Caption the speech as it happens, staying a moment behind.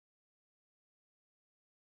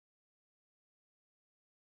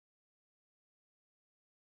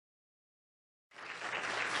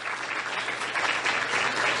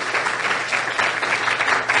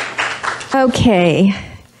Okay,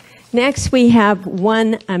 next we have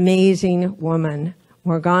one amazing woman,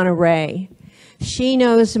 Morgana Rae. She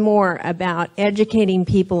knows more about educating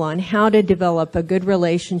people on how to develop a good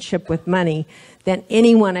relationship with money than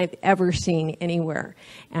anyone I've ever seen anywhere.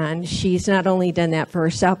 And she's not only done that for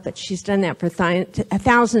herself, but she's done that for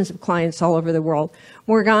thousands of clients all over the world.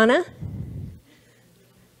 Morgana?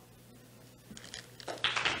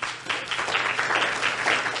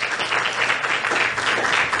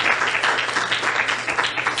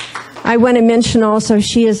 I want to mention also,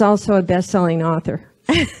 she is also a best-selling author.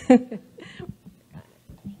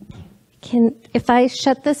 If I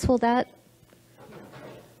shut this, will that?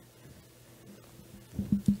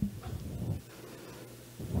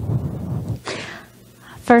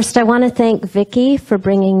 First, I want to thank Viki for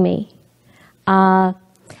bringing me. I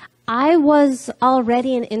was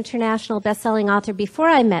already an international best-selling author before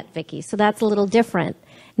I met Viki, so that's a little different.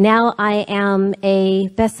 Now I am a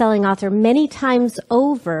best-selling author many times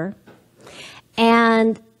over,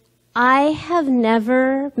 and I have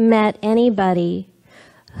never met anybody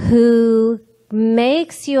who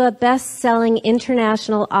makes you a best-selling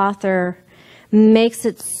international author, makes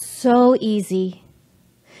it so easy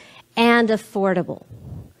and affordable.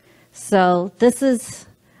 So this is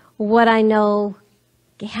what I know,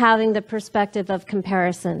 having the perspective of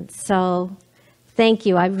comparison. So thank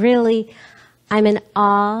you. I'm in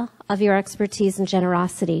awe of your expertise and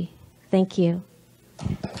generosity. Thank you.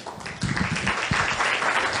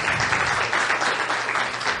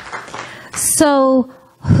 So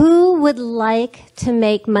who would like to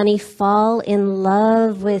make money fall in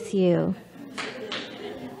love with you?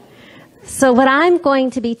 So what I'm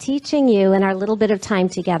going to be teaching you in our little bit of time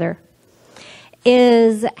together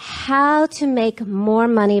is how to make more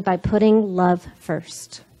money by putting love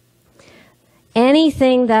first.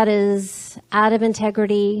 Anything that is out of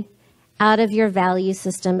integrity, out of your value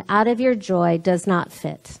system, out of your joy does not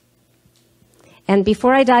fit. And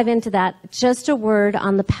before I dive into that, just a word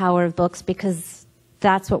on the power of books, because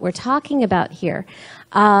that's what we're talking about here.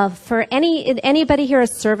 For anybody here a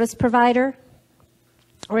service provider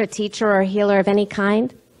or a teacher or a healer of any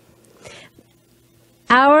kind?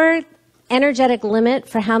 Our energetic limit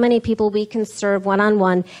for how many people we can serve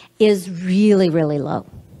one-on-one is really, really low.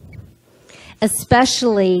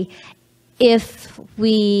 Especially if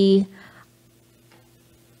we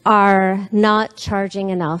are not charging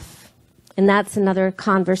enough. And that's another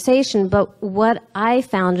conversation. But what I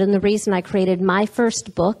found, and the reason I created my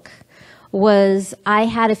first book, was I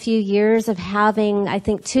had a few years of having, I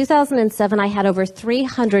think 2007, I had over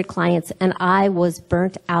 300 clients, and I was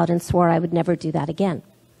burnt out and swore I would never do that again.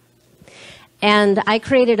 And I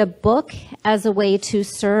created a book as a way to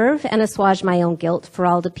serve and assuage my own guilt for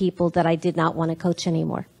all the people that I did not want to coach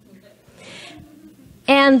anymore.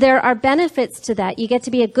 And there are benefits to that. You get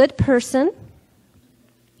to be a good person.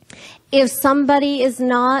 If somebody is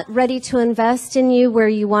not ready to invest in you where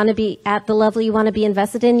you want to be at the level you want to be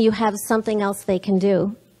invested in, you have something else they can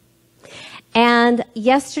do. And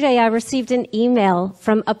yesterday I received an email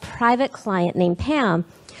from a private client named Pam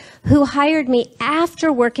who hired me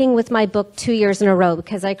after working with my book 2 years in a row,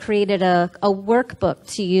 because I created a workbook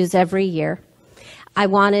to use every year. I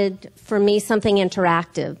wanted, for me, something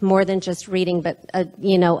interactive, more than just reading, but a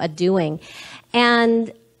doing.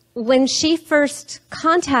 And when she first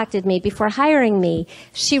contacted me before hiring me,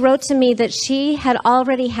 she wrote to me that she had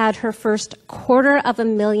already had her first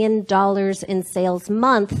 $250,000 in sales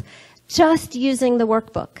month just using the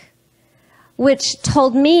workbook, which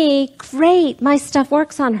told me, great, my stuff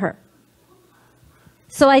works on her.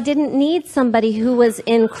 So I didn't need somebody who was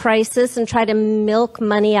in crisis and try to milk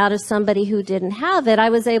money out of somebody who didn't have it. I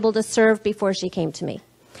was able to serve before she came to me.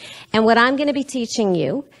 And what I'm going to be teaching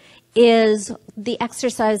you is the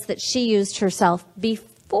exercise that she used herself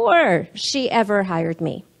before she ever hired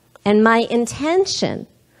me. And my intention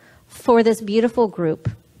for this beautiful group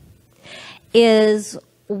is,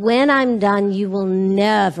 when I'm done, you will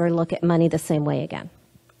never look at money the same way again.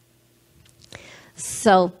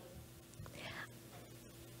 So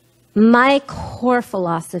my core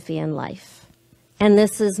philosophy in life, and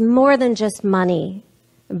this is more than just money,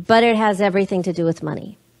 but it has everything to do with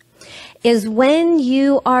money, is when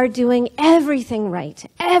you are doing everything right,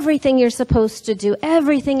 everything you're supposed to do,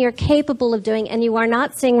 everything you're capable of doing, and you are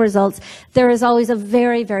not seeing results, there is always a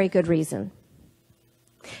very, very good reason.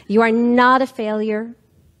 You are not a failure.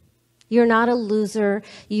 You're not a loser.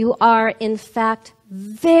 You are, in fact,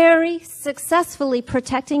 very successfully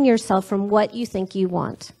protecting yourself from what you think you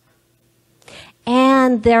want.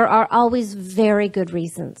 And there are always very good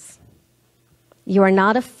reasons. You are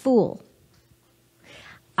not a fool.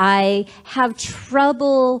 I have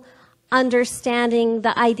trouble understanding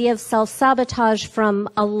the idea of self-sabotage from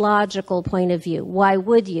a logical point of view. Why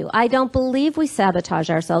would you? I don't believe we sabotage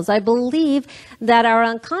ourselves. I believe that our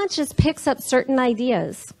unconscious picks up certain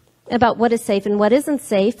ideas about what is safe and what isn't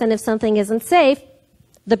safe, and if something isn't safe,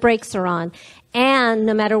 the brakes are on. And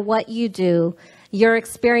no matter what you do, your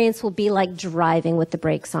experience will be like driving with the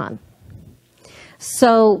brakes on.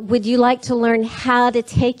 So would you like to learn how to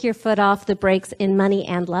take your foot off the brakes in money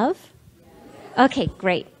and love? Okay,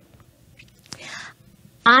 great.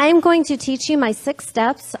 I'm going to teach you my 6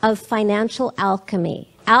 steps of financial alchemy.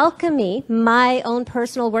 Alchemy, my own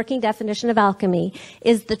personal working definition of alchemy,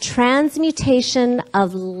 is the transmutation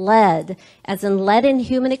of lead, as in lead in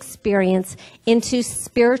human experience, into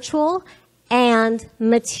spiritual and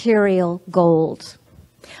material gold.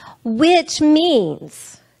 Which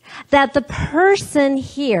means that the person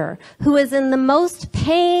here who is in the most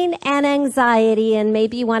pain and anxiety, and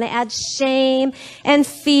maybe you want to add shame and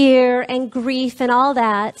fear and grief and all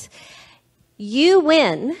that, you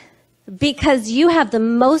win because you have the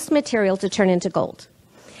most material to turn into gold.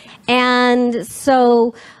 And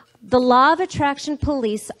so the law of attraction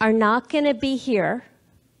police are not going to be here.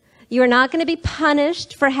 You're not going to be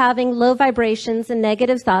punished for having low vibrations and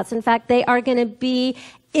negative thoughts. In fact, they are going to be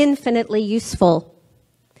infinitely useful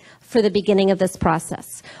for the beginning of this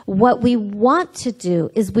process. What we want to do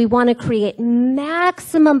is we want to create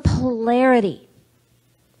maximum polarity.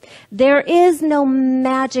 There is no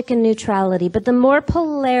magic in neutrality, but the more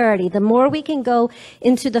polarity, the more we can go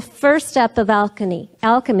into the first step of alchemy,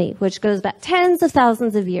 which goes back tens of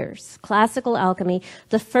thousands of years, classical alchemy.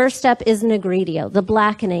 The first step is negredio, the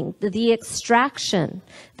blackening, the extraction,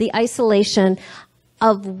 the isolation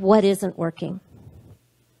of what isn't working,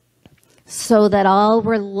 so that all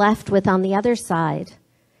we're left with on the other side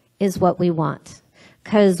is what we want.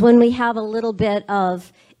 Because when we have a little bit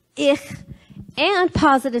of ich and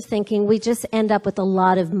positive thinking, we just end up with a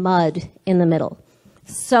lot of mud in the middle.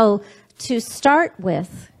 So to start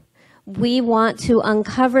with, we want to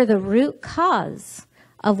uncover the root cause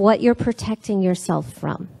of what you're protecting yourself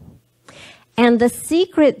from. And the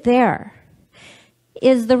secret there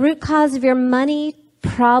is the root cause of your money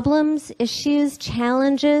problems, issues,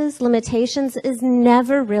 challenges, limitations is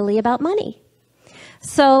never really about money.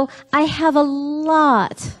 So I have a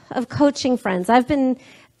lot of coaching friends. I've been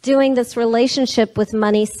doing this relationship with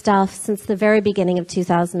money stuff since the very beginning of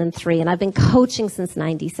 2003, and I've been coaching since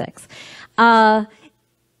 '96. When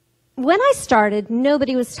I started,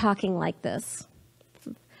 nobody was talking like this.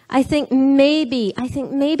 I think maybe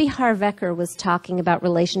Harv Eker was talking about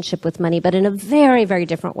relationship with money, but in a very, very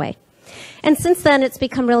different way. And since then, it's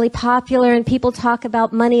become really popular, and people talk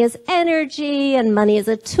about money as energy, and money as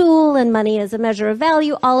a tool, and money as a measure of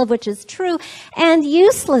value, all of which is true and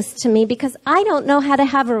useless to me because I don't know how to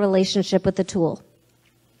have a relationship with the tool.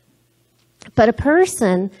 But a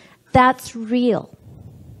person, that's real.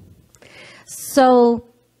 So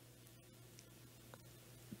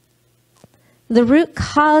the root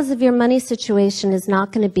cause of your money situation is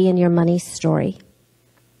not going to be in your money story.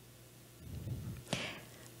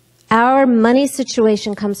 Our money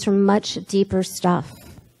situation comes from much deeper stuff.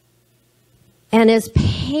 And as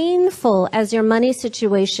painful as your money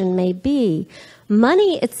situation may be,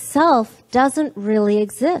 money itself doesn't really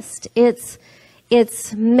exist.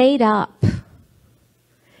 It's made up.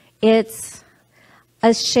 It's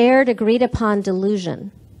a shared, agreed upon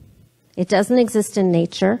delusion. It doesn't exist in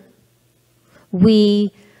nature.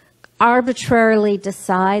 We arbitrarily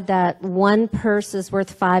decide that one purse is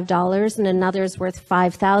worth $5 and another is worth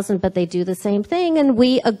 $5,000, but they do the same thing, and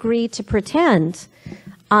we agree to pretend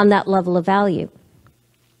on that level of value.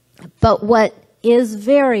 But what is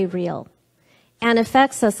very real and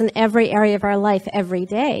affects us in every area of our life every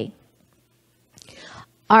day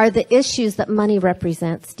are the issues that money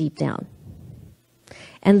represents deep down.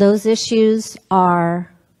 And those issues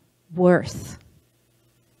are worth.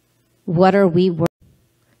 What are we worth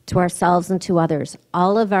to ourselves and to others?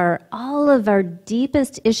 All of our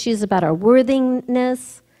deepest issues about our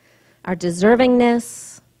worthiness, our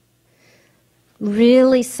deservingness,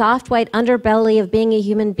 really soft white underbelly of being a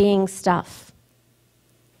human being stuff.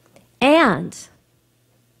 And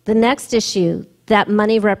the next issue that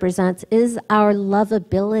money represents is our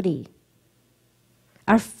lovability.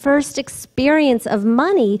 Our first experience of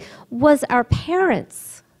money was our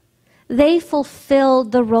parents. They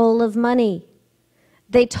fulfilled the role of money.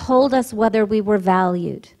 They told us whether we were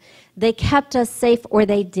valued. They kept us safe or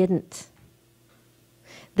they didn't.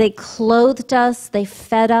 They clothed us, they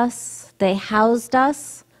fed us, they housed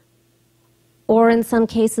us, or in some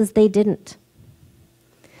cases they didn't.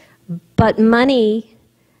 But money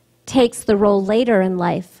takes the role later in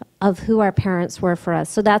life of who our parents were for us.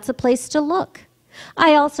 So that's a place to look.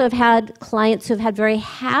 I also have had clients who have had very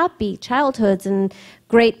happy childhoods and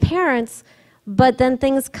great parents, but then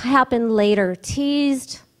things happen later.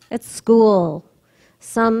 Teased at school,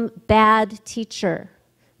 some bad teacher,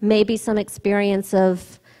 maybe some experience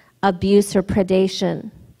of abuse or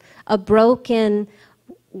predation, a broken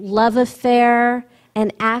love affair,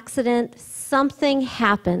 an accident, something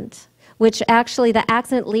happened, which actually the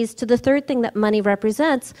accident leads to the third thing that money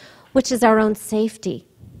represents, which is our own safety,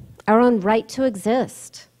 our own right to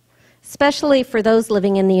exist, especially for those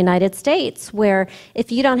living in the United States, where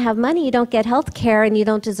if you don't have money, you don't get health care and you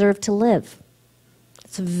don't deserve to live.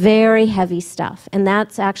 It's very heavy stuff, and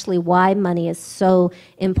that's actually why money is so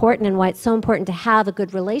important and why it's so important to have a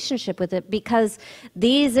good relationship with it, because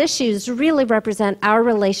these issues really represent our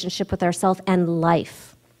relationship with ourselves and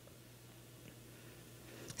life.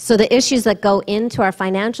 So the issues that go into our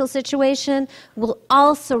financial situation will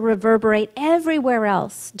also reverberate everywhere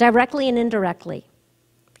else, directly and indirectly.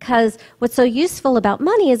 Because what's so useful about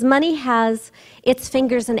money is money has its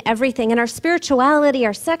fingers in everything, in our spirituality,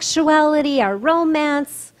 our sexuality, our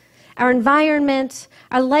romance, our environment,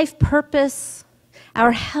 our life purpose,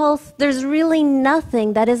 our health. There's really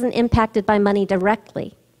nothing that isn't impacted by money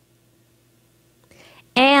directly.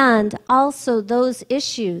 And also those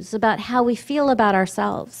issues about how we feel about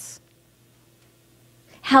ourselves,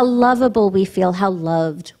 how lovable we feel, how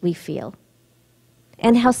loved we feel,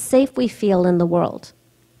 and how safe we feel in the world,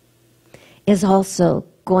 is also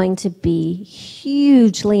going to be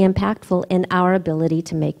hugely impactful in our ability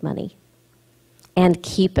to make money and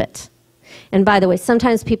keep it. And by the way,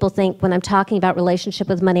 sometimes people think when I'm talking about relationship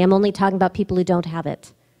with money, I'm only talking about people who don't have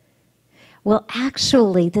it. Well,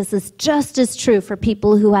 actually, this is just as true for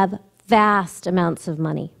people who have vast amounts of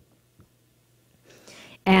money.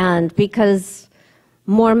 And because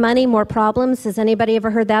more money, more problems, has anybody ever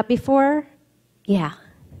heard that before? Yeah.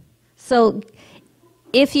 So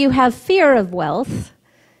if you have fear of wealth,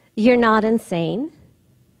 you're not insane.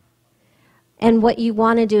 And what you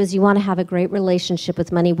want to do is you want to have a great relationship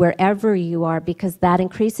with money wherever you are, because that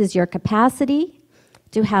increases your capacity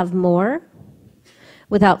to have more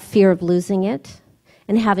without fear of losing it,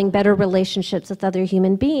 and having better relationships with other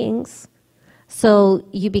human beings, so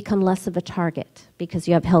you become less of a target because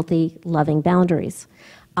you have healthy, loving boundaries.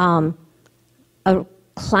 A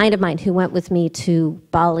client of mine who went with me to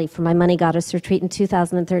Bali for my Money Goddess retreat in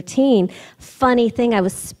 2013, funny thing, I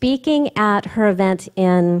was speaking at her event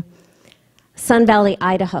in Sun Valley,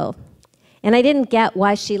 Idaho. And I didn't get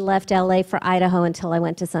why she left LA for Idaho until I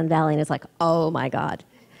went to Sun Valley, and it's like, oh my God.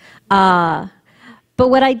 But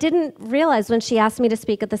what I didn't realize when she asked me to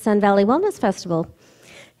speak at the Sun Valley Wellness Festival,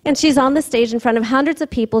 and she's on the stage in front of hundreds of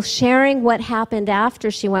people sharing what happened after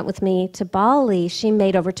she went with me to Bali, she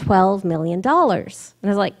made over $12 million. And I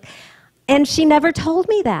was like, and she never told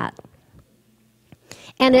me that.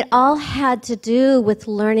 And it all had to do with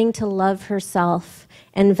learning to love herself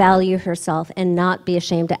and value herself and not be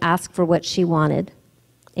ashamed to ask for what she wanted,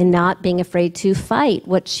 and not being afraid to fight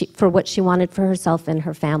for what she wanted for herself and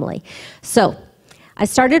her family. So I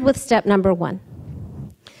started with step number 1,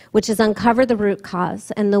 which is uncover the root cause.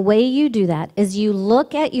 And the way you do that is you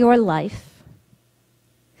look at your life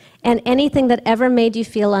and anything that ever made you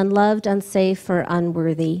feel unloved, unsafe, or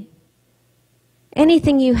unworthy.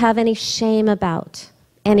 Anything you have any shame about,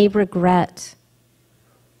 any regret.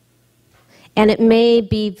 And it may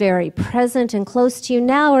be very present and close to you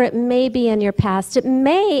now, or it may be in your past. It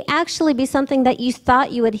may actually be something that you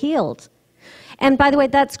thought you had healed. And by the way,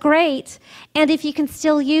 that's great. And if you can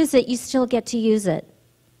still use it, you still get to use it.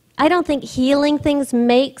 I don't think healing things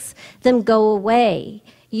makes them go away.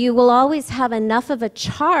 You will always have enough of a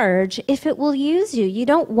charge if it will use you. You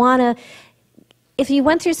don't want to, if you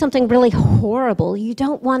went through something really horrible, you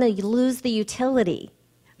don't want to lose the utility.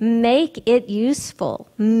 Make it useful.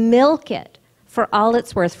 Milk it for all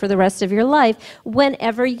it's worth for the rest of your life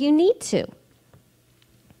whenever you need to.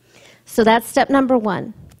 So that's step number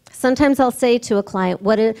 1. Sometimes I'll say to a client,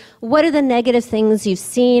 what are the negative things you've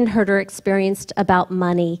seen, heard, or experienced about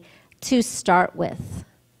money to start with?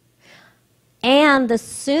 And the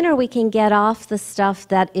sooner we can get off the stuff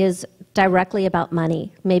that is directly about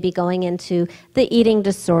money, maybe going into the eating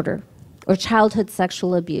disorder, or childhood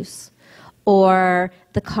sexual abuse, or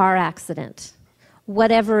the car accident,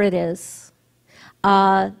 whatever it is,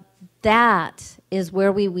 that is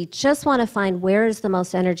where we just want to find where is the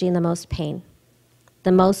most energy and the most pain.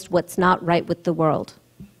 The most what's not right with the world.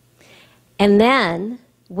 And then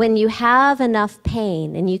when you have enough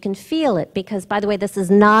pain and you can feel it, because by the way, this is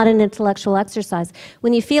not an intellectual exercise,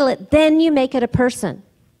 when you feel it, then you make it a person.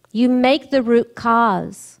 You make the root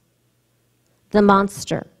cause the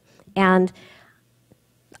monster. And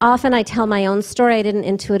often I tell my own story. I didn't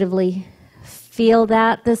intuitively feel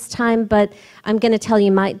that this time, but I'm going to tell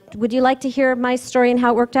you would you like to hear my story and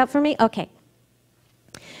how it worked out for me? Okay.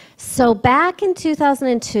 So back in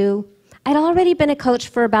 2002, I'd already been a coach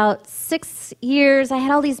for about 6 years. I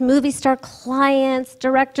had all these movie star clients,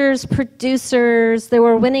 directors, producers. They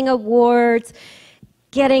were winning awards,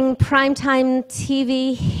 getting primetime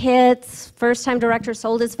TV hits. First-time director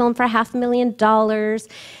sold his film for $500,000.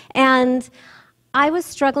 And I was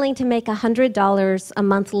struggling to make $100 a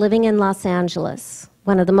month living in Los Angeles,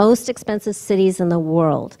 one of the most expensive cities in the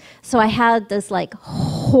world. So I had this like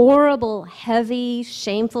horrible, heavy,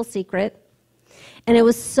 shameful secret. And it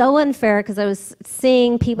was so unfair because I was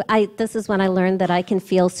seeing people, this is when I learned that I can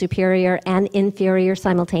feel superior and inferior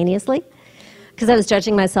simultaneously. Because I was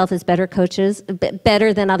judging myself as better coaches,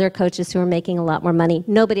 better than other coaches who are making a lot more money.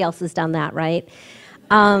 Nobody else has done that, right?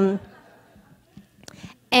 And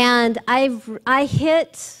I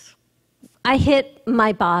hit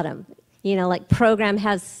my bottom. You know, like program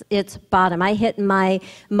has its bottom. I hit my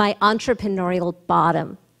entrepreneurial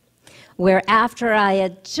bottom, where after I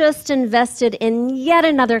had just invested in yet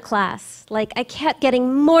another class, like I kept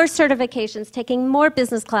getting more certifications, taking more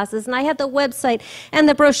business classes, and I had the website and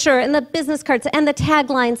the brochure and the business cards and the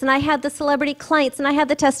taglines, and I had the celebrity clients and I had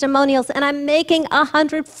the testimonials, and I'm making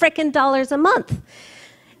 $100 a month.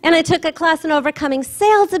 And I took a class in overcoming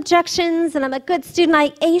sales objections, and I'm a good student. I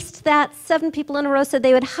aced that. 7 people in a row said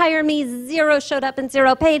they would hire me. 0 showed up and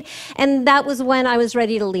 0 paid. And that was when I was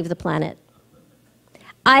ready to leave the planet.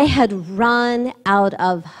 I had run out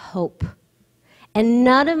of hope. And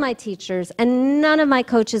none of my teachers and none of my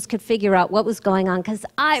coaches could figure out what was going on because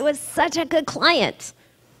I was such a good client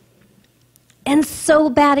and so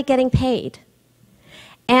bad at getting paid.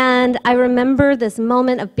 And I remember this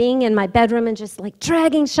moment of being in my bedroom and just like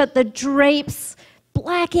dragging shut the drapes,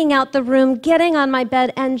 blacking out the room, getting on my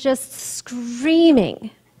bed and just screaming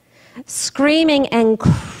and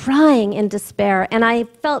crying in despair. And I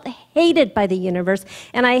felt hated by the universe,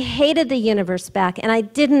 and I hated the universe back, and I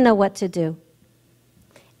didn't know what to do.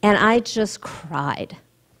 And I just cried.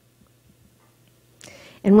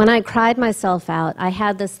 And when I cried myself out, I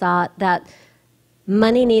had this thought that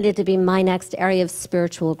money needed to be my next area of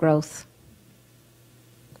spiritual growth.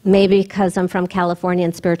 Maybe because I'm from California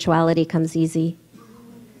and spirituality comes easy.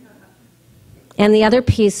 And the other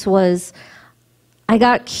piece was I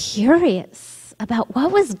got curious about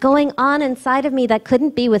what was going on inside of me that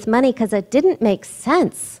couldn't be with money because it didn't make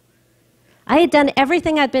sense. I had done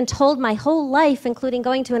everything I'd been told my whole life, including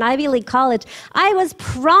going to an Ivy League college. I was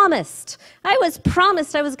promised I was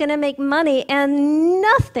going to make money, and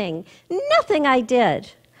nothing I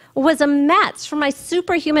did was a match for my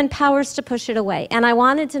superhuman powers to push it away. And I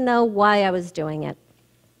wanted to know why I was doing it.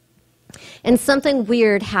 And something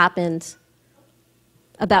weird happened.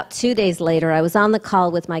 About 2 days later, I was on the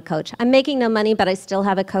call with my coach. I'm making no money, but I still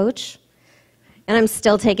have a coach. And I'm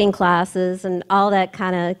still taking classes and all that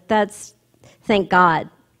kind of, that's, thank God.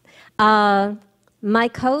 My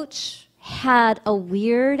coach had a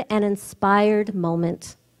weird and inspired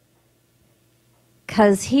moment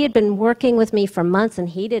because he had been working with me for months and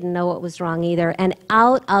he didn't know what was wrong either. And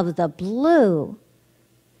out of the blue,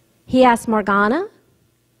 he asked, Morgana,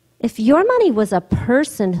 if your money was a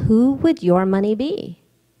person, who would your money be?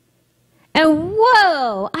 And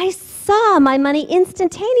whoa, I saw my money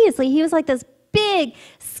instantaneously. He was like this big,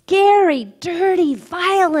 scary, dirty,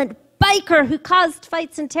 violent biker who caused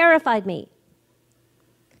fights and terrified me.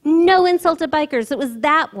 No insult to bikers, it was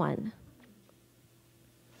that one.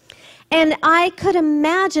 And I could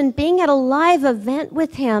imagine being at a live event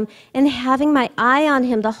with him and having my eye on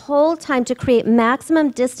him the whole time to create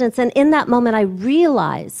maximum distance. And in that moment, I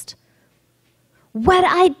realized what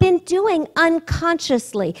I'd been doing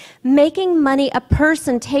unconsciously. Making money a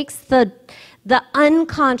person takes the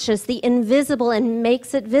unconscious, the invisible, and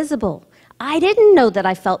makes it visible. I didn't know that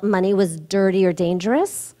I felt money was dirty or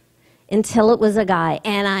dangerous until it was a guy.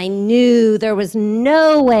 And I knew there was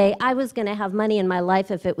no way I was going to have money in my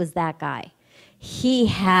life if it was that guy. He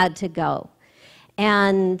had to go.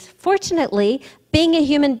 And fortunately, being a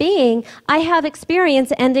human being, I have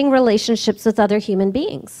experience ending relationships with other human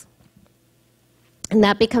beings. And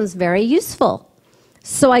that becomes very useful.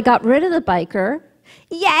 So I got rid of the biker,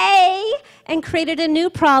 yay, and created a new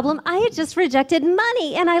problem. I had just rejected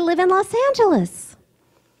money, and I live in Los Angeles.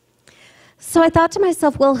 So I thought to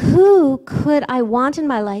myself, well, who could I want in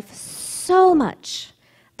my life so much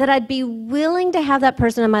that I'd be willing to have that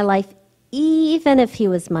person in my life even if he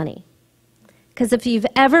was money? Because if you've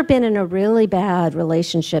ever been in a really bad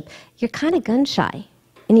relationship, you're kind of gun shy,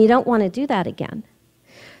 and you don't want to do that again.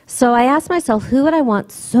 So I asked myself, who would I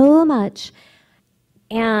want so much?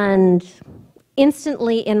 And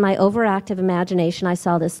instantly in my overactive imagination, I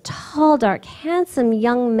saw this tall, dark, handsome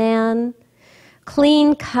young man,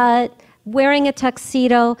 clean cut, wearing a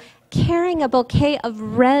tuxedo, carrying a bouquet of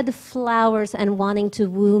red flowers and wanting to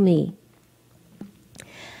woo me.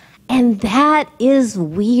 And that is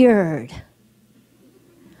weird.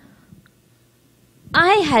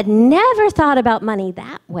 I had never thought about money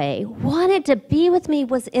that way, wanted to be with me,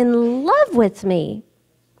 was in love with me,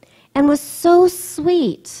 and was so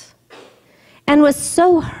sweet, and was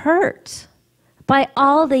so hurt by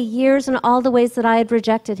all the years and all the ways that I had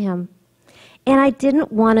rejected him. And I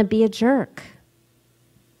didn't want to be a jerk.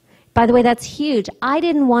 By the way, that's huge. I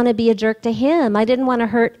didn't want to be a jerk to him. I didn't want to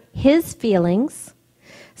hurt his feelings.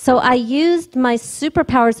 So I used my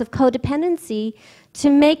superpowers of codependency to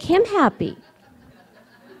make him happy.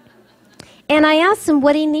 And I asked him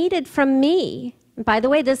what he needed from me. And by the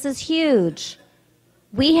way, this is huge.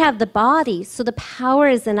 We have the body, so the power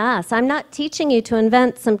is in us. I'm not teaching you to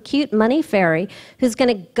invent some cute money fairy who's going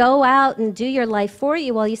to go out and do your life for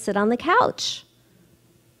you while you sit on the couch.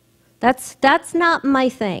 That's not my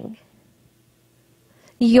thing.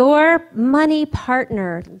 Your money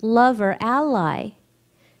partner, lover, ally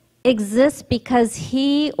exists because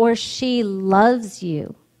he or she loves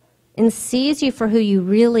you and sees you for who you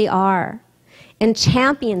really are and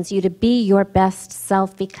champions you to be your best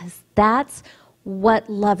self, because that's what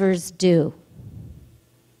lovers do.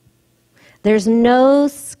 There's no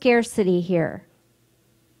scarcity here.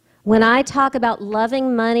 When I talk about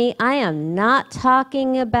loving money, I am not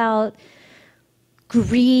talking about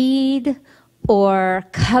greed or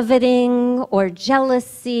coveting or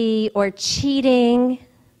jealousy or cheating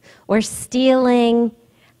or stealing,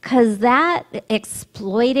 because that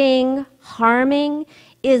exploiting, harming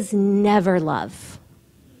is never love.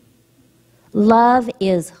 Love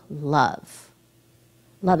is love.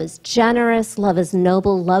 Love is generous, love is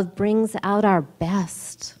noble, love brings out our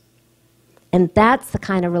best. And that's the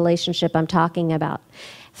kind of relationship I'm talking about.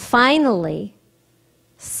 Finally,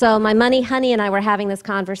 so my money honey and I were having this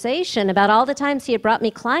conversation about all the times he had brought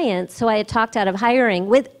me clients who I had talked out of hiring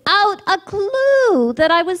without a clue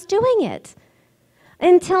that I was doing it.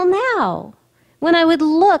 Until now, when I would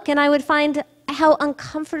look and I would find how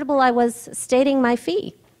uncomfortable I was stating my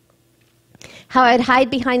fee. How I'd hide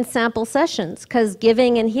behind sample sessions because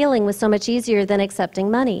giving and healing was so much easier than accepting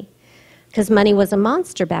money, because money was a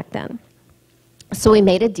monster back then. So we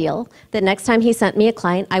made a deal that next time he sent me a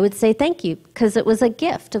client, I would say thank you, because it was a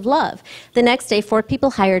gift of love. The next day, 4 people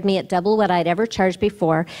hired me at double what I'd ever charged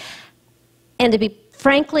before. And to be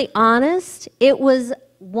frankly honest, it was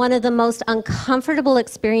one of the most uncomfortable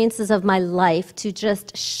experiences of my life to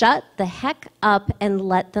just shut the heck up and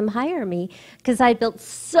let them hire me, because I built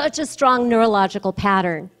such a strong neurological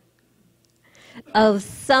pattern of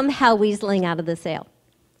somehow weaseling out of the sale.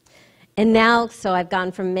 And now, so I've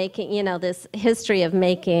gone from making, you know, this history of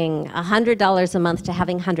making $100 a month to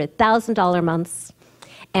having $100,000 months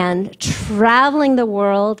and traveling the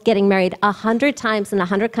world, getting married 100 times in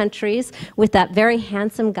 100 countries with that very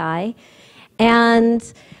handsome guy.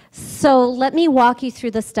 And so let me walk you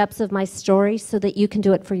through the steps of my story so that you can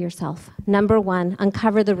do it for yourself. Number 1,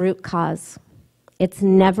 uncover the root cause. It's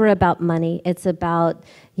never about money. It's about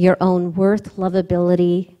your own worth,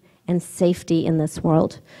 lovability, and safety in this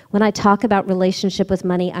world. When I talk about relationship with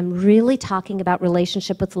money, I'm really talking about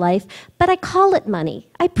relationship with life, but I call it money.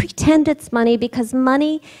 I pretend it's money because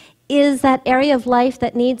money is that area of life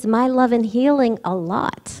that needs my love and healing a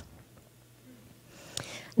lot.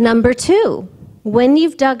 Number 2, when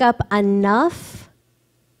you've dug up enough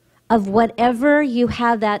of whatever you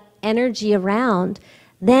have that energy around,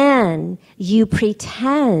 then you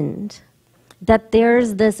pretend that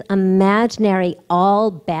there's this imaginary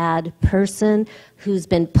all bad person who's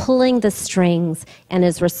been pulling the strings and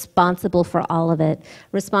is responsible for all of it,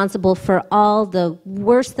 responsible for all the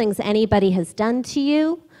worst things anybody has done to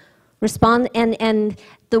you, and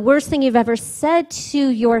the worst thing you've ever said to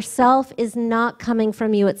yourself is not coming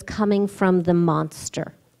from you, it's coming from the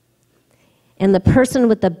monster. And the person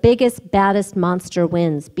with the biggest, baddest monster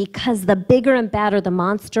wins, because the bigger and badder the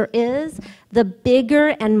monster is, the bigger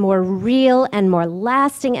and more real and more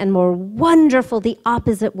lasting and more wonderful the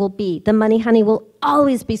opposite will be. The money honey will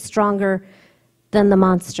always be stronger than the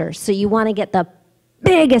monster. So you want to get the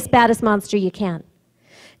biggest, baddest monster you can,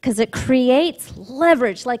 because it creates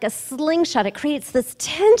leverage like a slingshot. It creates this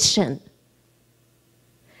tension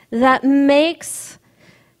that makes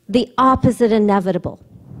the opposite inevitable.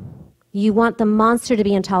 You want the monster to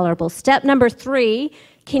be intolerable. Step number 3,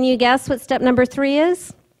 can you guess what step number 3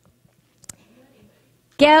 is?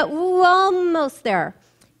 Almost there.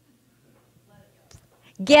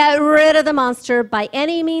 Get rid of the monster by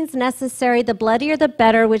any means necessary. The bloodier the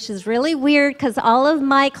better, which is really weird because all of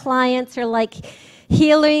my clients are like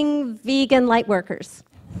healing vegan light workers.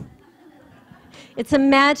 It's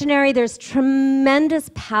imaginary. There's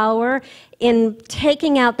tremendous power in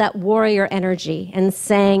taking out that warrior energy and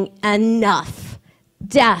saying, enough,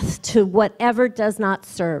 death to whatever does not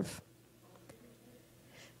serve.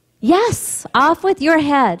 Yes, off with your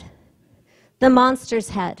head, the monster's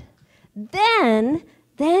head. Then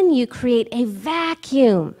you create a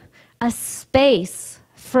vacuum, a space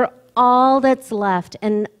for all that's left,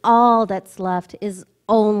 and all that's left is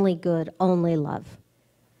only good, only love.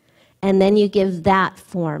 And then you give that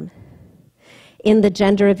form in the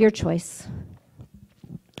gender of your choice.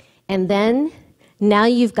 And then now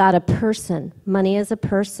you've got a person. Money is a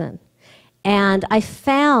person. And I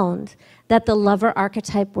found that the lover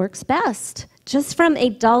archetype works best. Just from a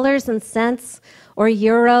dollars and cents or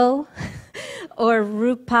euro or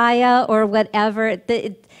rupaya or whatever.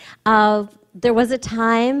 There was a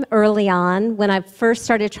time early on when I first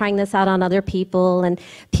started trying this out on other people, and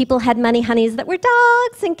people had money honeys that were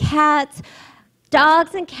dogs and cats.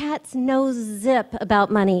 Dogs and cats know zip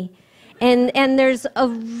about money. And there's a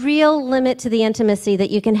real limit to the intimacy that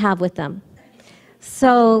you can have with them.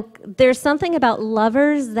 So there's something about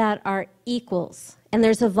lovers that are equals, and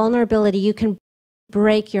there's a vulnerability. You can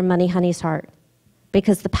break your money honey's heart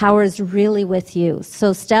because the power is really with you.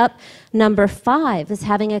 So step number 5 is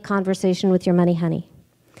having a conversation with your money honey.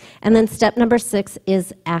 And then step number 6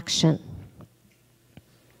 is action.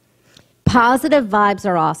 Positive vibes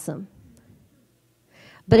are awesome.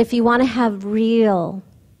 But if you want to have real,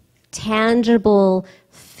 tangible,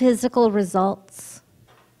 physical results,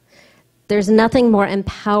 there's nothing more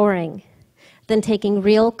empowering than taking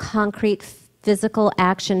real, concrete, physical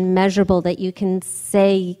action, measurable, that you can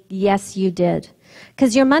say, yes, you did.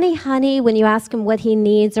 Because your money honey, when you ask him what he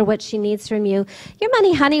needs or what she needs from you, your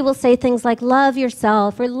money honey will say things like, love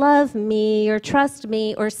yourself, or love me, or trust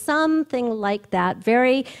me, or something like that.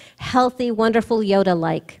 Very healthy, wonderful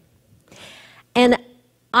Yoda-like. And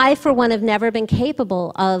I, for one, have never been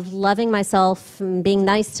capable of loving myself and being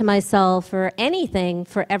nice to myself or anything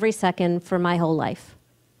for every second for my whole life.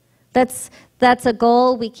 That's a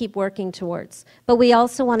goal we keep working towards. But we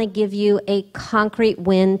also want to give you a concrete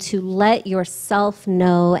win to let yourself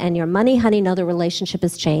know and your money honey know the relationship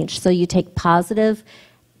has changed. So you take positive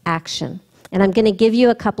action. And I'm going to give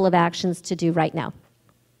you a couple of actions to do right now,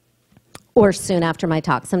 or soon after my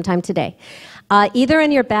talk, sometime today. Either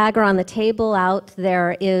in your bag or on the table out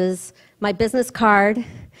there is my business card,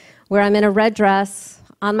 where I'm in a red dress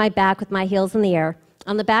on my back with my heels in the air.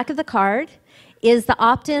 On the back of the card is the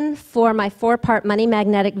opt-in for my 4-part Money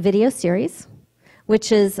Magnetic video series,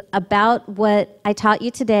 which is about what I taught you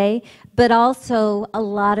today, but also a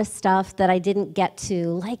lot of stuff that I didn't get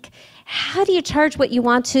to, like how do you charge what you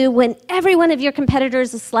want to when every one of your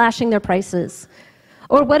competitors is slashing their prices?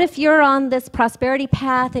 Or what if you're on this prosperity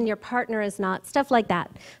path and your partner is not? Stuff like that.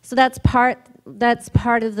 So that's part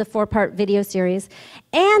of the 4-part video series.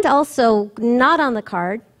 And also, not on the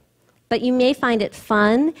card, but you may find it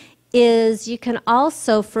fun, is you can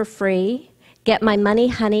also, for free, get my Money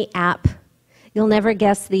Honey app. You'll never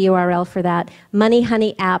guess the URL for that,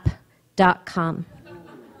 moneyhoneyapp.com.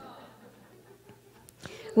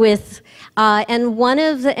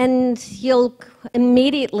 And you'll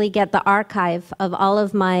immediately get the archive of all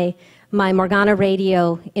of my Morgana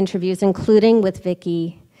Radio interviews, including with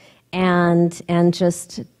Viki, and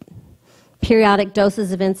just periodic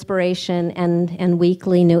doses of inspiration and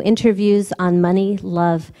weekly new interviews on money,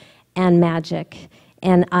 love, and magic.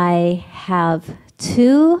 And I have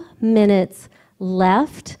 2 minutes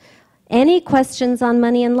left. Any questions on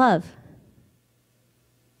money and love?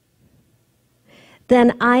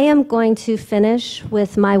 Then I am going to finish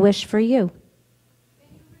with my wish for you. Can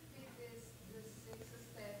you repeat this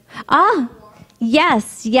 6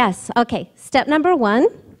 steps? Yes. Okay, step number 1,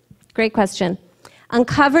 great question.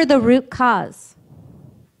 Uncover the root cause.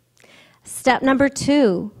 Step number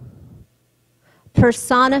 2,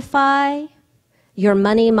 personify your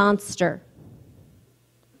money monster.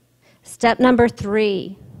 Step number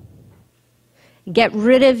 3, get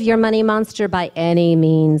rid of your money monster by any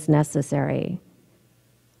means necessary.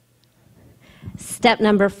 Step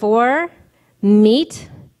number 4, meet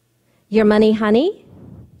your money honey.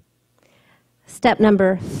 Step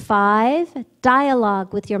number 5,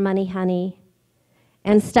 dialogue with your money honey.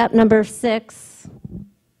 And step number 6,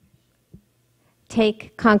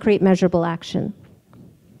 take concrete, measurable action.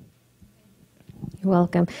 You're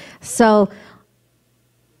welcome. So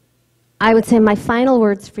I would say my final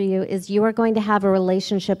words for you is you are going to have a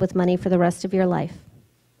relationship with money for the rest of your life.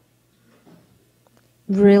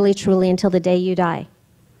 really, truly, until the day you die.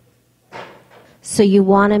 So you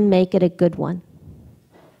want to make it a good one.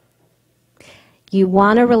 You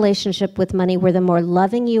want a relationship with money where the more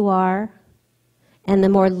loving you are, and the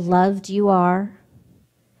more loved you are,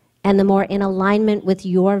 and the more in alignment with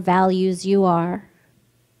your values you are,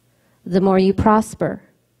 the more you prosper.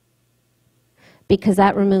 Because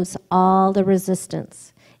that removes all the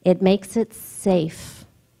resistance. It makes it safe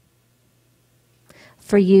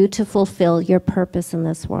for you to fulfill your purpose in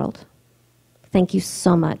this world. Thank you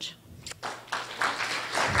so much.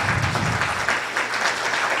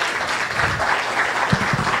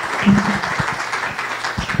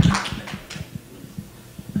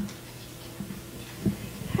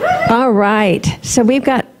 All right, so we've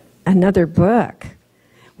got another book.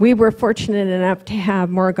 We were fortunate enough to have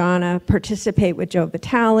Morgana participate with Joe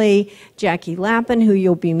Vitale, Jackie Lappin, who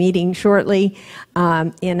you'll be meeting shortly,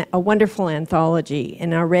 in a wonderful anthology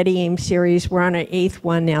in our Ready, Aim series. We're on our 8th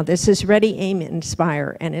one now. This is Ready, Aim,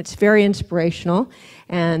 Inspire, and it's very inspirational.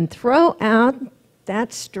 And throw out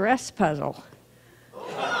that stress puzzle.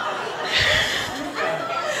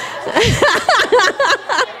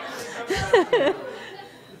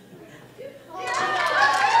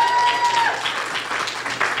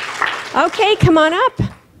 Okay, come on up.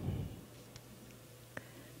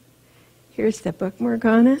 Here's the book,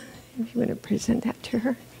 Morgana, if you want to present that to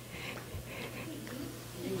her.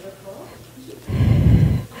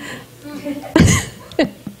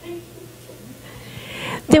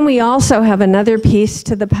 Then we also have another piece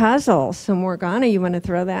to the puzzle. So Morgana, you want to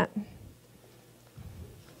throw that?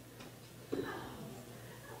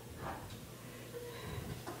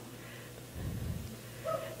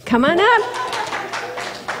 Come on up.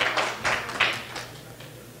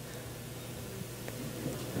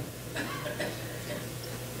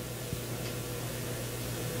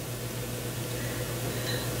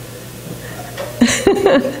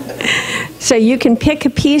 So you can pick a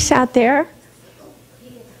piece out there.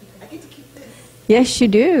 Yes, you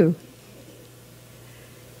do.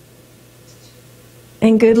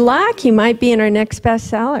 And good luck. You might be in our next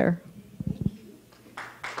bestseller.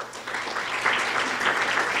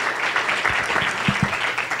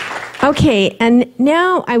 Okay, and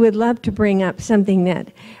now I would love to bring up something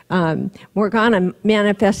that Morgana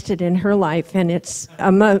manifested in her life, and it's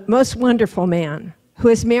a most wonderful man who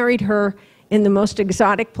has married her in the most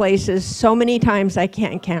exotic places so many times I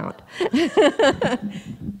can't count.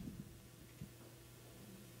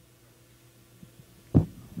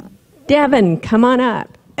 Devin, come on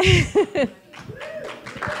up.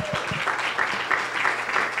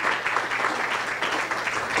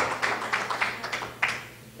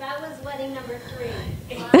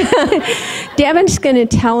 Devin's going to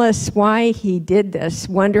tell us why he did this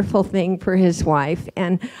wonderful thing for his wife,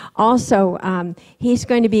 and also he's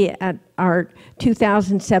going to be at our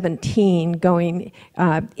 2017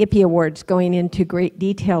 EIPPY Awards, going into great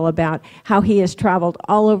detail about how he has traveled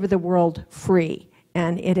all over the world free,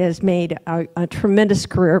 and it has made a tremendous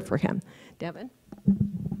career for him. Devin?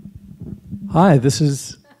 Hi, this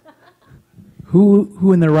is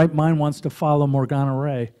who in their right mind wants to follow Morgana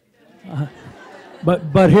Rae?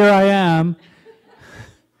 But here I am.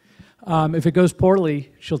 If it goes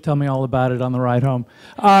poorly, she'll tell me all about it on the ride home.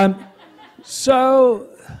 So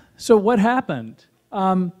what happened?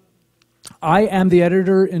 I am the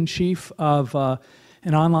editor-in-chief of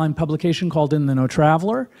an online publication called In the No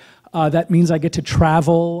Traveler. That means I get to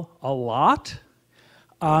travel a lot.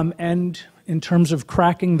 And in terms of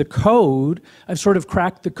cracking the code, I've sort of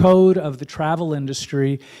cracked the code of the travel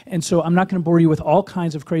industry. And so I'm not going to bore you with all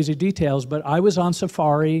kinds of crazy details, but I was on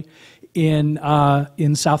safari in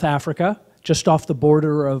South Africa, just off the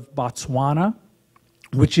border of Botswana,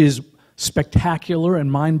 which is spectacular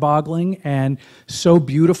and mind-boggling and so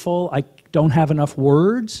beautiful. I don't have enough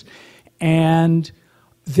words. And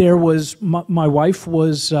there was, my wife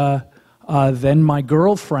was then my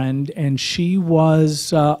girlfriend, and she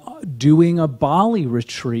was doing a Bali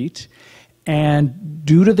retreat. And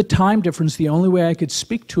due to the time difference, the only way I could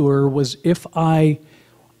speak to her was if I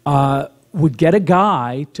would get a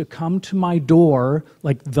guy to come to my door,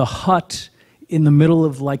 like the hut in the middle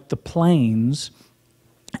of like the plains,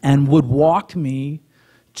 and would walk me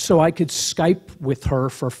so I could Skype with her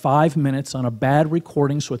for 5 minutes on a bad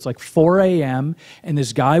recording. So it's like 4 a.m. and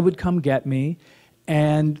this guy would come get me.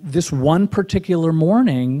 And this one particular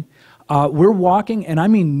morning, we're walking, and I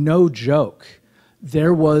mean no joke,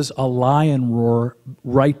 there was a lion roar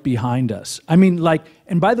right behind us. I mean, like,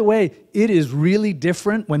 and by the way, it is really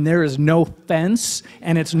different when there is no fence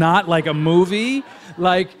and it's not like a movie.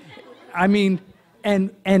 Like, I mean,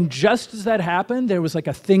 and just as that happened, there was like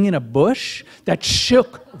a thing in a bush that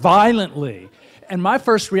shook violently. And my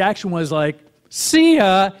first reaction was like, see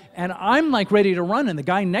ya. And I'm like ready to run. And the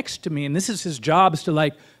guy next to me, and this is his job, is to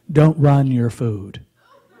like, don't run your food.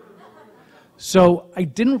 So I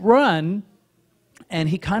didn't run, and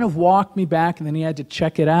he kind of walked me back, and then he had to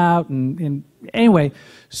check it out. And anyway,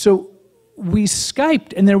 so we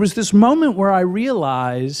Skyped, and there was this moment where I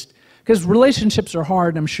realized, because relationships are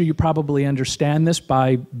hard, and I'm sure you probably understand this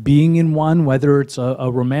by being in one, whether it's a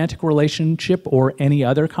romantic relationship or any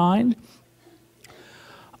other kind.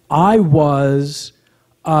 I was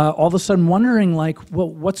all of a sudden wondering, like, well,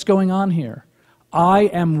 what's going on here? I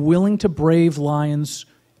am willing to brave lions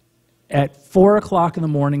at 4 o'clock in the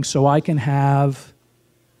morning so I can have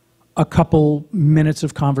a couple minutes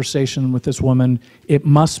of conversation with this woman. It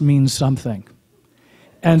must mean something.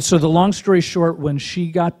 And so the long story short, when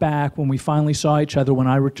she got back, when we finally saw each other, when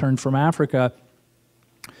I returned from Africa,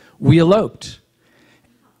 we eloped.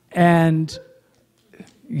 And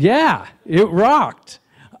yeah, it rocked.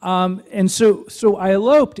 And so I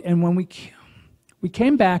eloped, and when we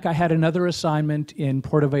came back, I had another assignment in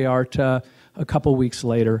Puerto Vallarta a couple weeks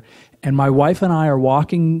later, and my wife and I are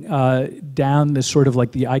walking down this sort of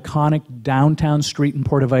like the iconic downtown street in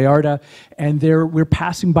Puerto Vallarta, and we're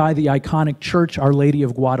passing by the iconic church, Our Lady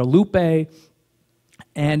of Guadalupe,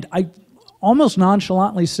 and I almost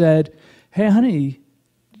nonchalantly said, hey, honey,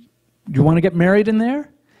 do you want to get married in there?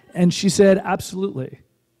 And she said, absolutely.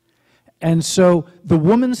 And so the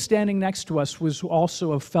woman standing next to us was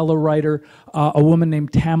also a fellow writer, a woman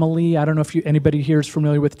named Tamalee. I don't know if anybody here is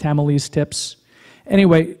familiar with Tamalee's Tips.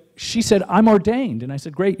 Anyway, she said, I'm ordained. And I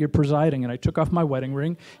said, great, you're presiding. And I took off my wedding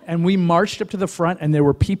ring, and we marched up to the front, and there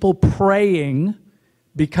were people praying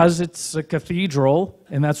because it's a cathedral,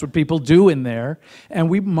 and that's what people do in there.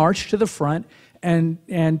 And we marched to the front, and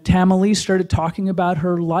Tamalee started talking about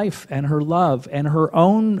her life and her love and her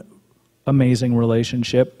own amazing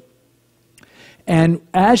relationship. And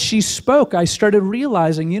as she spoke, I started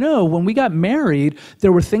realizing, you know, when we got married,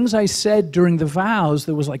 there were things I said during the vows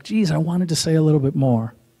that was like, geez, I wanted to say a little bit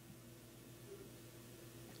more.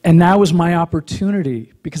 And now was my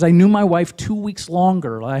opportunity, because I knew my wife 2 weeks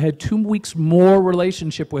longer. I had 2 weeks more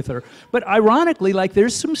relationship with her. But ironically, like,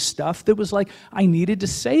 there's some stuff that was like I needed to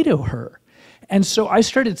say to her. And so I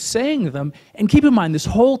started saying them, and keep in mind, this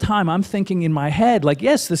whole time I'm thinking in my head, like,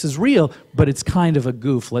 yes, this is real, but it's kind of a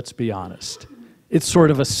goof, let's be honest. It's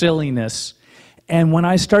sort of a silliness. And when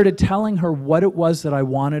I started telling her what it was that I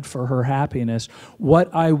wanted for her happiness,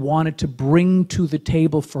 what I wanted to bring to the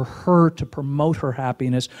table for her to promote her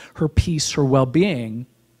happiness, her peace, her well-being,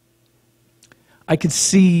 I could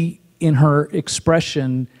see in her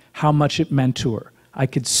expression how much it meant to her. I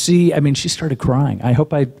could see, I mean, she started crying.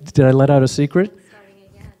 Did I let out a secret? Starting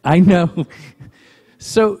again. I know.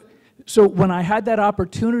 So when I had that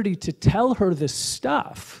opportunity to tell her this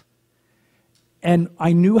stuff, and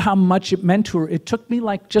I knew how much it meant to her, it took me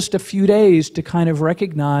like just a few days to kind of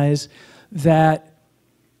recognize that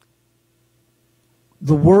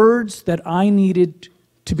the words that I needed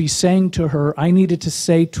to be saying to her, I needed to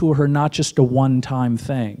say to her not just a one-time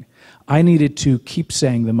thing. I needed to keep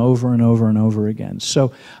saying them over and over and over again.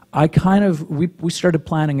 So I kind of, we started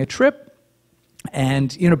planning a trip,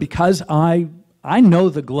 and, you know, because I know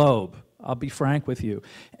the globe, I'll be frank with you.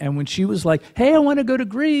 And when she was like, hey, I want to go to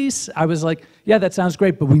Greece, I was like, yeah, that sounds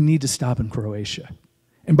great, but we need to stop in Croatia.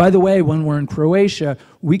 And by the way, when we're in Croatia,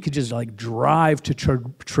 we could just like drive to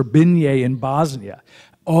Trebinje in Bosnia.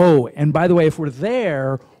 Oh, and by the way, if we're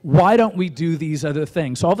there, why don't we do these other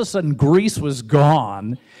things? So all of a sudden, Greece was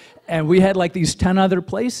gone, and we had like these 10 other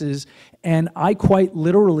places, and I quite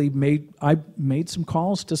literally made some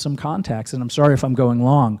calls to some contacts, and I'm sorry if I'm going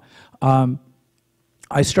long.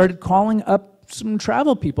 I started calling up some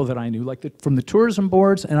travel people that I knew, like from the tourism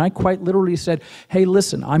boards, and I quite literally said, hey,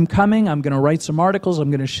 listen, I'm coming, I'm going to write some articles,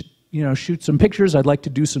 I'm going to shoot some pictures, I'd like to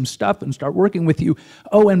do some stuff and start working with you.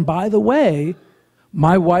 Oh, and by the way,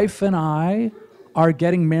 my wife and I are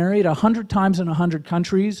getting married 100 times in 100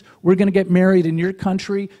 countries. We're going to get married in your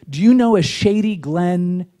country. Do you know a Shady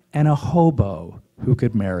Glen and a hobo who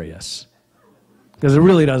could marry us? Because it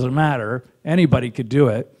really doesn't matter. Anybody could do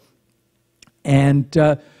it. And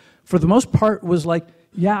for the most part was like,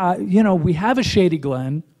 yeah, you know, we have a Shady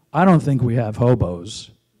Glen. I don't think we have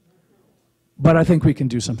hobos. But I think we can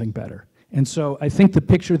do something better. And so I think the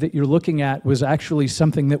picture that you're looking at was actually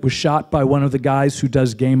something that was shot by one of the guys who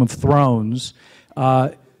does Game of Thrones.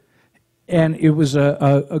 And it was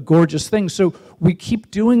a gorgeous thing. So we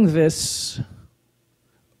keep doing this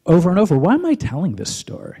over and over. Why am I telling this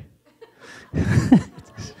story?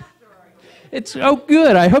 It's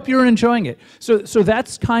good. I hope you're enjoying it. So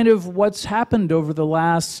that's kind of what's happened over the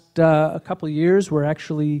last a couple of years. We're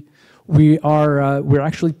we're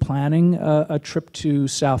actually planning a trip to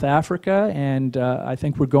South Africa, and I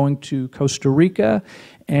think we're going to Costa Rica,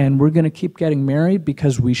 and we're going to keep getting married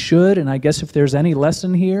because we should. And I guess if there's any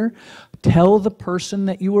lesson here, tell the person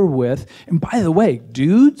that you were with. And by the way,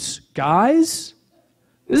 dudes, guys,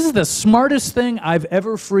 this is the smartest thing I've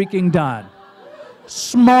ever freaking done.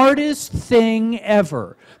 Smartest thing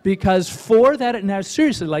ever. Because for that, now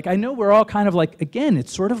seriously, like, I know we're all kind of like, again,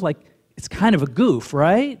 it's sort of like, it's kind of a goof,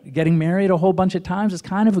 right? Getting married a whole bunch of times is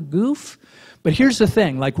kind of a goof. But here's the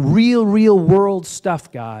thing, like real world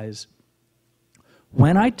stuff, guys.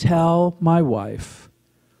 When I tell my wife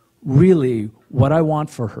really what I want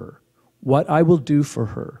for her, what I will do for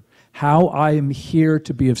her, how I am here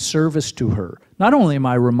to be of service to her, not only am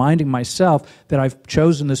I reminding myself that I've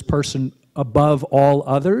chosen this person above all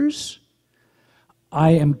others,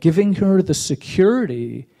 I am giving her the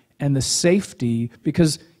security and the safety,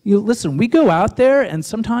 because, you know, listen, we go out there and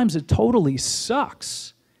sometimes it totally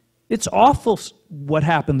sucks. It's awful what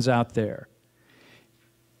happens out there.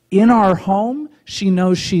 In our home, she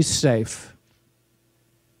knows she's safe.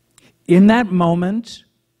 In that moment,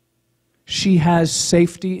 she has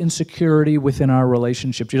safety and security within our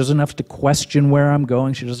relationship. She doesn't have to question where I'm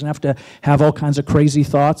going. She doesn't have to have all kinds of crazy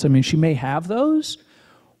thoughts. I mean, she may have those,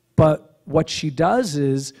 but what she does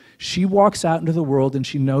is she walks out into the world and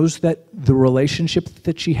she knows that the relationship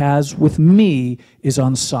that she has with me is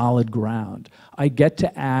on solid ground. I get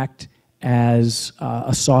to act as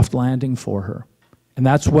a soft landing for her. And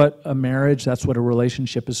that's what a marriage, that's what a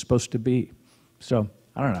relationship is supposed to be. So,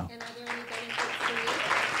 I don't know. And are there any benefits for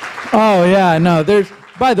you? Oh, yeah, no, there's,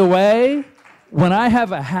 by the way, when I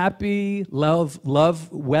have a happy, well-loved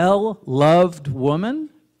woman,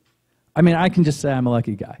 I mean, I can just say I'm a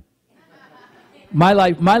lucky guy. My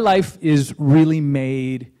life is really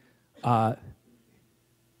made,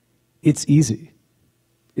 it's easy.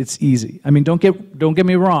 It's easy. I mean, don't get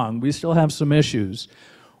me wrong, we still have some issues.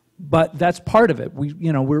 But that's part of it.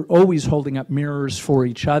 We're always holding up mirrors for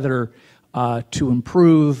each other to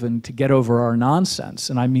improve and to get over our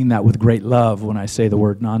nonsense. And I mean that with great love when I say the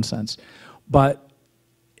word nonsense. But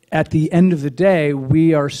at the end of the day,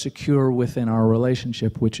 we are secure within our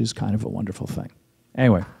relationship, which is kind of a wonderful thing.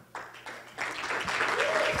 Anyway,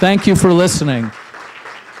 thank you for listening.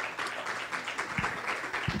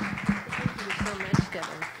 Thank you so much,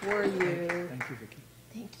 Devin, for you. Thank you, Viki.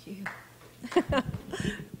 Thank you.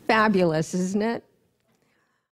 Fabulous, isn't it?